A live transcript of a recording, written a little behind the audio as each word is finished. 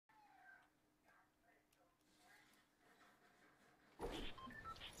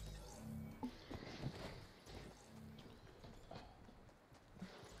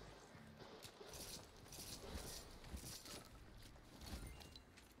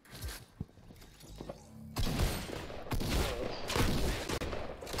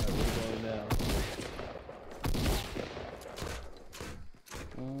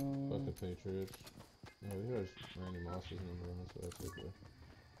Matrix. Yeah, we heard Randy Moss's number on, so that's okay.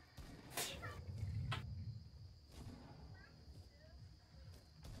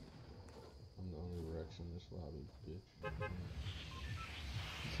 I'm the only Rex in this lobby, bitch.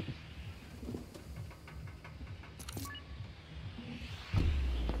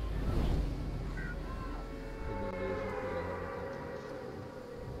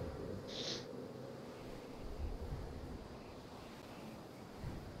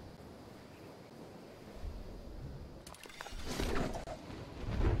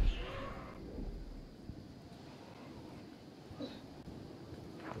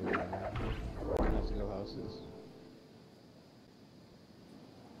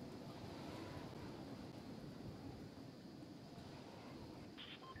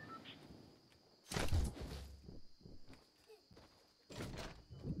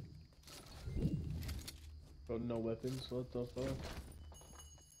 Oh, no weapons, what the fuck?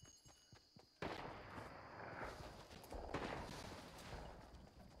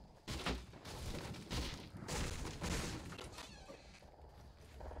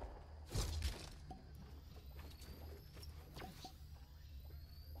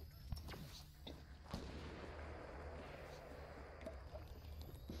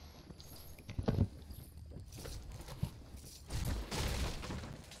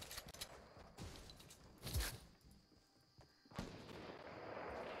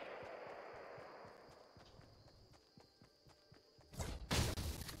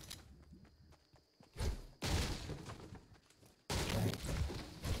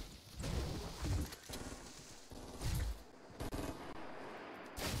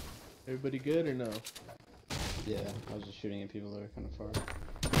 Everybody good or no? Yeah, I was just shooting at people that are kind of far.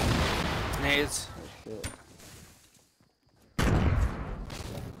 Nades. Oh shit.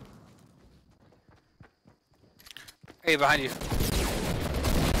 Hey, behind you. This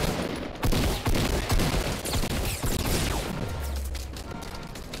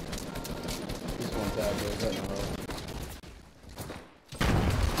one tab goes right in the hole.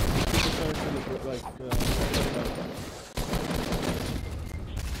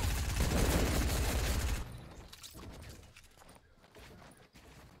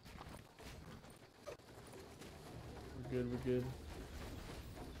 We're good.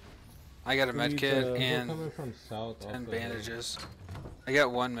 I got a med kit and coming from south 10 bandages. I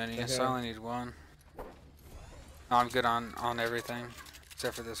got one mini, so I only need one. No, I'm good on everything,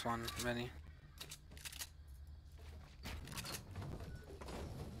 except for this one mini.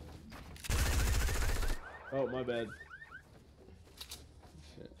 Oh, my bad.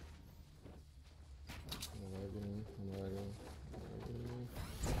 Shit. I'm lagging.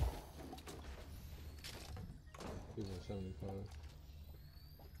 He's at 75.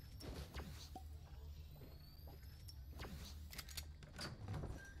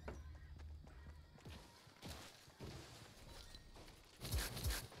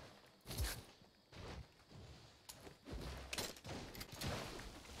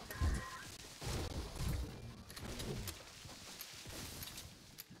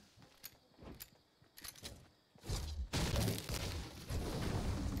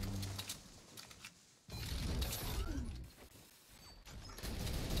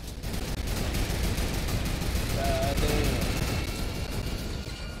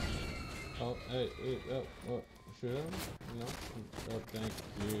 Oh, hey, oh, shoot him? No? Oh, thank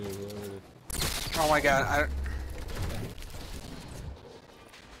you. Oh my god,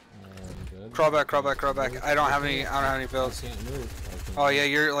 Good. crawl back. I don't have any builds. I can't move. Oh yeah,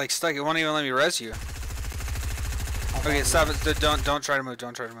 you're like stuck. It won't even let me res you. Okay, stop it. Don't try to move.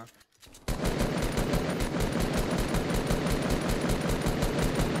 Don't try to move.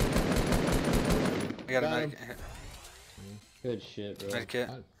 I got a med kit. Good shit, bro. Med kit.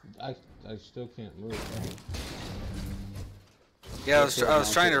 I still can't move. Yeah, I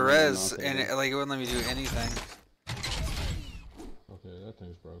was trying to res and it wouldn't let me do anything. Okay, that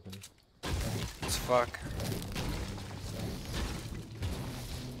thing's broken. It's fuck.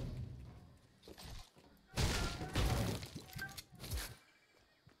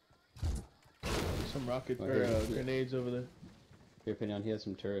 Some rocket Oh, or here. grenades over there. Your opinion, he has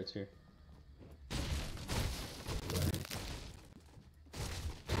some turrets here.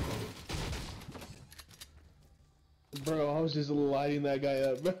 Bro, I was just lighting that guy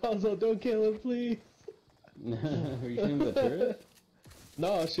up, bro. I was like, don't kill him, please. Are you shooting the turret?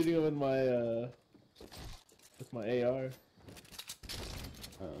 No, I was shooting him with my AR.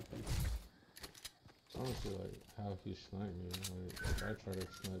 Oh, okay. Honestly, like, how he sniped me. Like, if I try to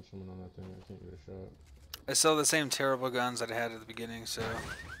snipe someone on that thing, I can't get a shot. I still have the same terrible guns that I had at the beginning, so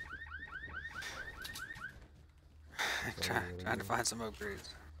trying to find some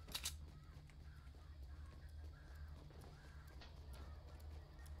upgrades.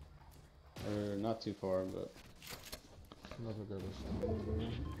 Not too far, but I'm about to grab a stone, bro.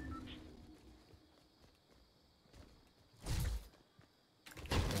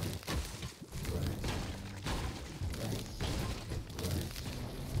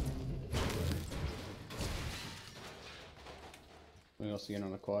 somebody else to get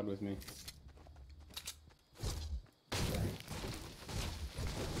on the quad with me.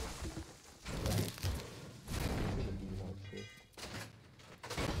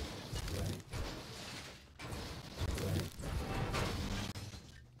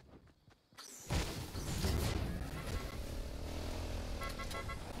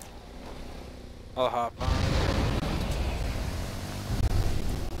 I'll hop on.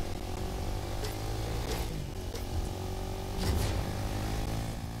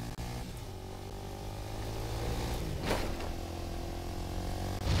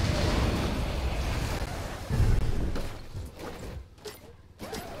 I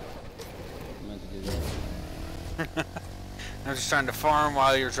meant to do that. I'm just trying to farm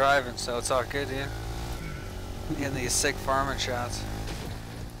while you're driving, so it's all good, dude. Getting these sick farming shots.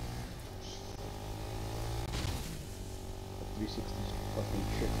 360 fucking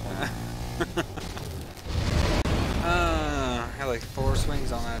trick. I had like 4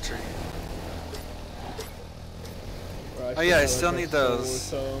 swings on that tree. Bro, Oh yeah, I got, still like, need that those.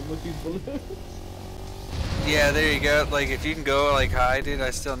 Star Wars with these balloons. Yeah, there you go. Like if you can go like high, dude, I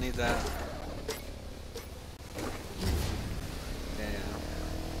still need that.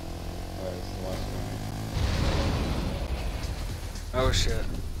 Alright, this is the last one. Oh shit.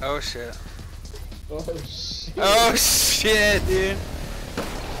 Oh shit. Oh shit. Oh shit, dude.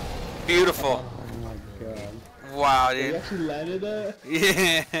 Beautiful. Oh my god. Wow, You dude. actually landed that?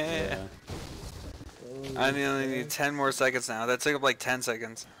 Yeah. Yeah. Oh, I only shit. need 10 more seconds now. That took up like 10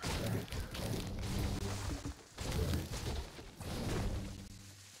 seconds.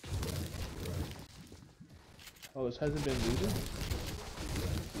 Oh, this hasn't been losing?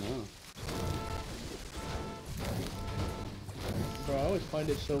 No. Bro, I always find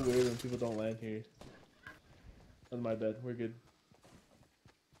it so weird when people don't land here. That's my bad. We're good.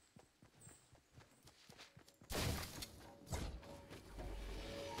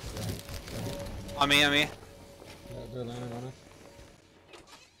 On me, on me. Yeah, they're landing on us.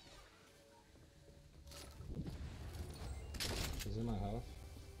 He's in my house.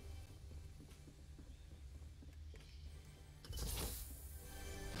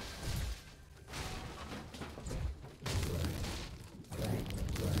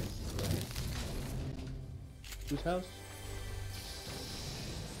 Whose house?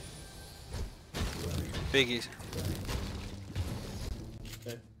 Biggies.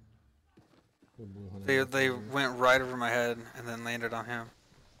 Okay. The blue hunter They rifle, yeah. went right over my head and then landed on him.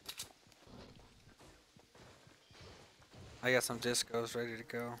 I got some discos ready to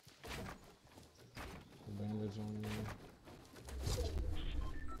go. The bandage on me.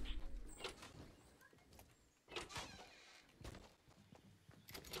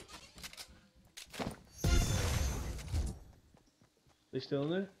 They still in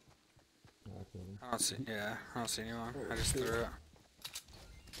there? Yeah, I killed him. I don't see, yeah, I don't see anyone. I just threw it.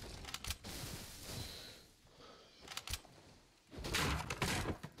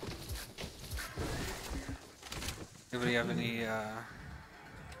 Anybody have any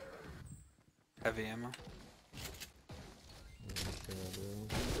heavy ammo? Yeah, sure I do.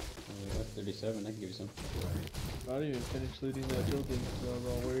 Oh, yeah, 37, I can give you some. I didn't even finish looting that building, so I'm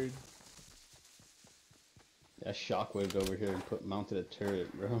all worried. I shockwaved over here and mounted a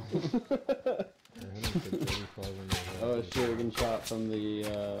turret, bro. Yeah, I had him for 35 on the Oh right. shit, we're getting shot from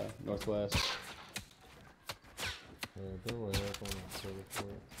the northwest. They're way up on that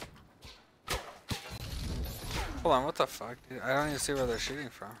teleport. Hold on, what the fuck, dude? I don't even see where they're shooting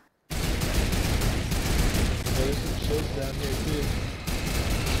from. There's some shields down here too.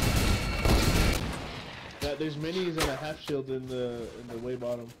 Yeah, there's minis and a half shield in the way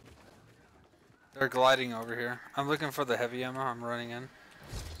bottom. They're gliding over here. I'm looking for the heavy ammo. I'm running in.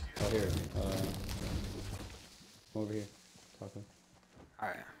 Oh here, come over here. Talking.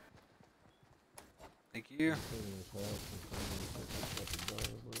 Alright. Thank you. Taking his house and finding the fucking dog,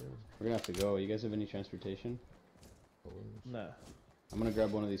 bro. We're gonna have to go. You guys have any transportation? Balloons. Nah. I'm gonna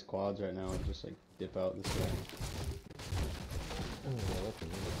grab one of these quads right now and just like dip out this way. Oh, yeah, that's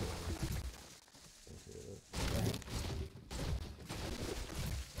another thing. Okay, that-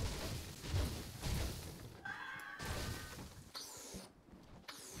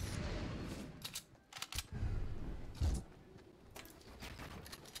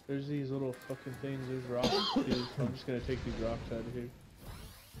 There's these little fucking things, there's rocks, dude, so I'm just gonna take these rocks out of here.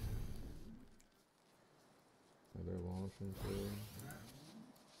 Yeah, they're launching too.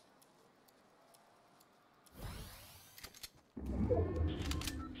 I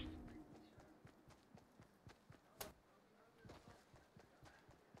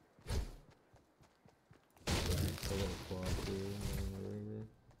got a quad too on the river.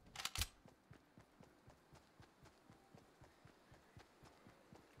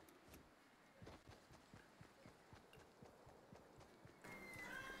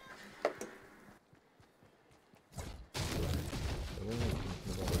 I don't know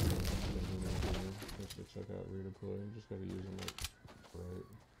if about it. Just to check out redeploy. You just gotta use them like right.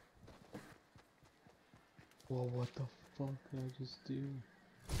 Whoa, what the fuck did I just do?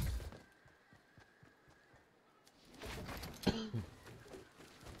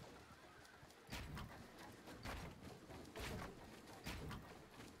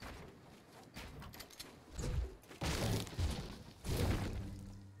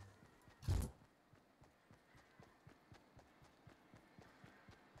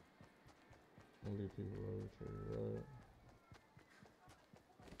 Only people over to the right.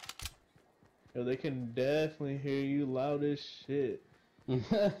 Yo, they can definitely hear you loud as shit.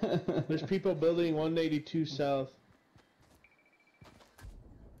 There's people building 182 south.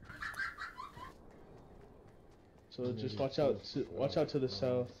 So just watch out to the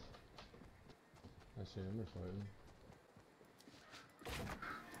south. I see him fighting.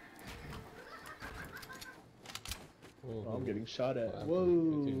 Oh, I'm getting shot at. Well,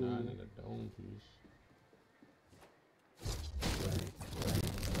 Whoa. 59 in a dome piece.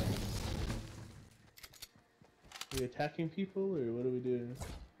 Are we attacking people or what are we doing?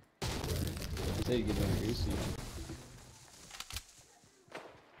 That's how you get on greasy.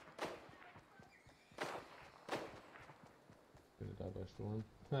 Gonna die by storm.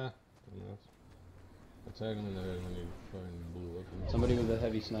 Ha! Dumbass. Attack him in the head and he fucking blew up. And Somebody with a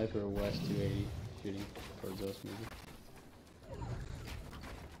heavy sniper west 280 shooting towards us maybe.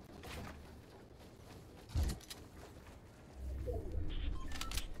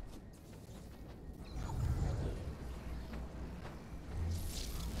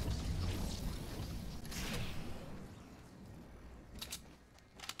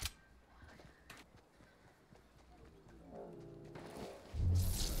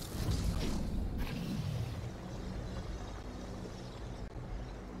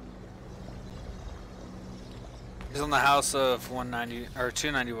 He's on the house of 190 or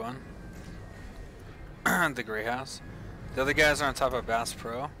 291. The gray house. The other guys are on top of Bass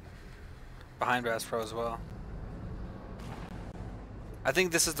Pro. Behind Bass Pro as well. I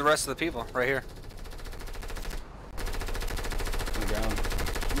think this is the rest of the people right here. On the ground.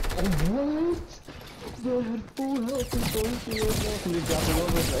 Oh, what? Bro, I had full health and so and just dropping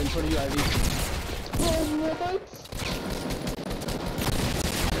over in front of you, Ivy. Oh, what?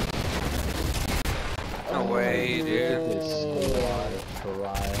 No way, dude. This squad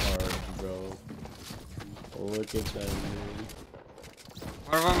try hard, bro. Look at that, dude.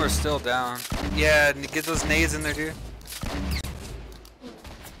 One of them are still down. Yeah, get those nades in there, dude.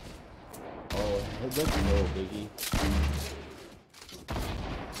 Oh, let's go, Biggie.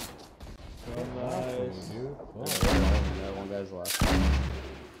 Oh, nice. dude. Oh, Fuck. that one guy's left.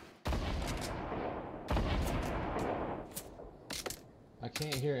 I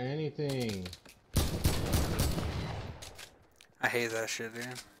can't hear anything. I hate that shit, dude.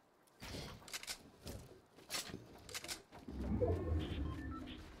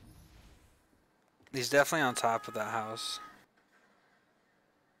 He's definitely on top of that house.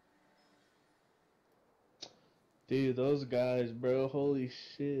 Dude, those guys, bro, holy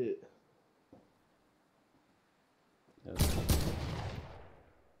shit. Yes.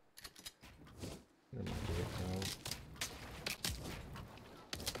 Never mind, do it now.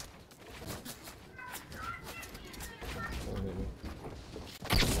 Don't hit me.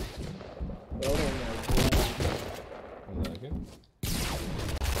 Oh my god. I'm lagging.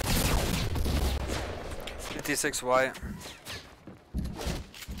 56 white.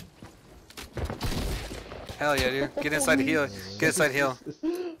 Hell yeah, dude. Get inside the heal. Get inside heal.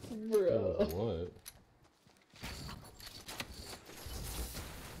 Bro. Oh, what?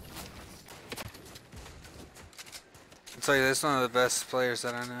 I'll tell you, this is one of the best players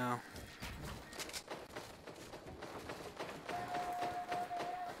that I know.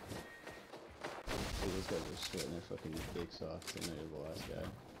 Dude, those guys are sweating their fucking dicks off. They know you're the last guy.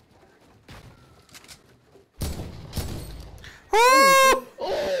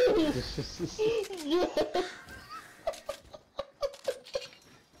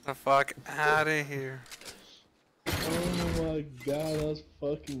 The fuck out of here. Oh my god, that was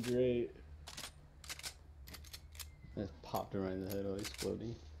fucking great. That popped him right in the head while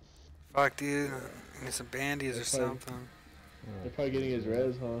exploding. Fuck, dude. Get some bandies or That's fine. something. They're probably getting his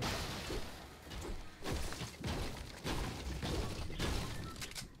res, huh?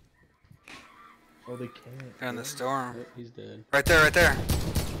 Oh, they can't. They're in the storm. Oh, he's dead. Right there, right there.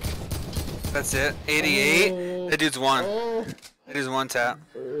 That's it. 88. Oh. That dude's one. Oh, That dude's one tap.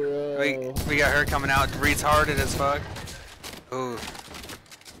 bro. We got her coming out retarded as fuck. Ooh.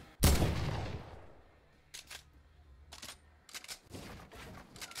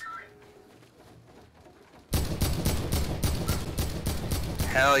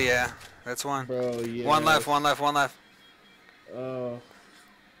 Hell yeah. That's one. Bro, yeah. One left, one left, one left. Oh.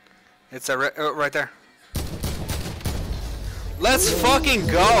 It's a right there. Let's fucking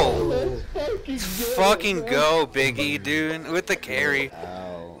go. Fucking go, Biggie, dude. With the carry.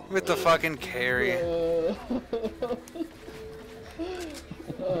 Ow. With the fucking carry. Oh,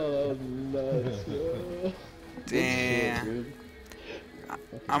 that was nuts, bro. Damn. Dude.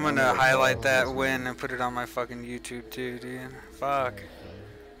 I'm gonna highlight that win and put it on my fucking YouTube too, dude. Fuck.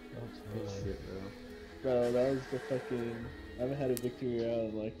 Good shit, bro. Bro, that was the fucking... I haven't had a victory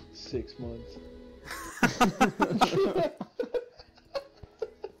round in like 6 months.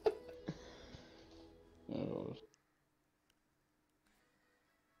 Oh.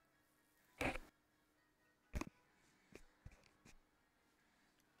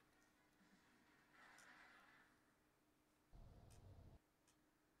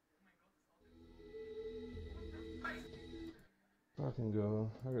 Fucking go.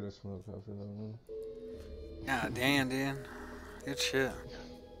 I gotta smoke after that one. God damn, dude. Good shit.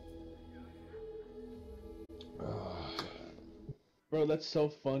 Bro, that's so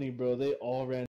funny, bro. They all ran